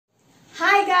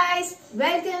guys,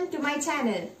 welcome to my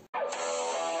channel.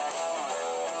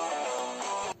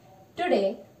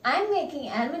 Today I am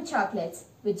making almond chocolates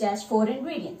with just 4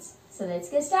 ingredients. So let's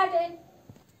get started.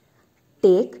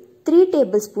 Take 3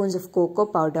 tablespoons of cocoa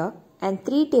powder and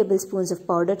 3 tablespoons of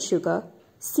powdered sugar,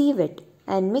 sieve it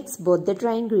and mix both the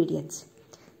dry ingredients.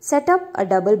 Set up a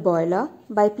double boiler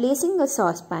by placing a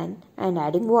saucepan and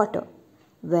adding water.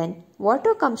 When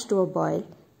water comes to a boil,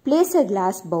 place a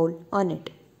glass bowl on it.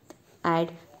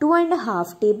 Add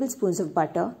 2.5 tablespoons of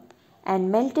butter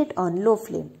and melt it on low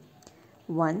flame.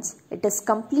 Once it is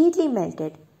completely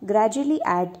melted, gradually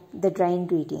add the dry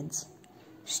ingredients.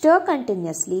 Stir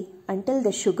continuously until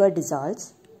the sugar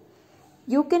dissolves.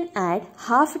 You can add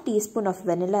half a teaspoon of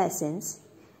vanilla essence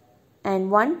and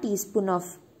 1 teaspoon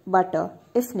of butter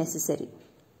if necessary.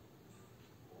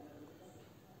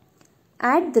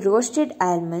 Add the roasted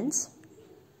almonds.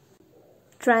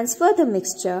 Transfer the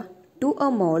mixture to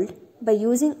a mold by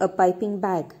using a piping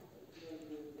bag.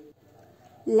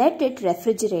 Let it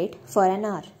refrigerate for an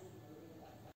hour.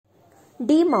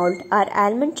 Demold our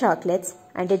almond chocolates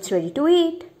and it's ready to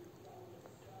eat.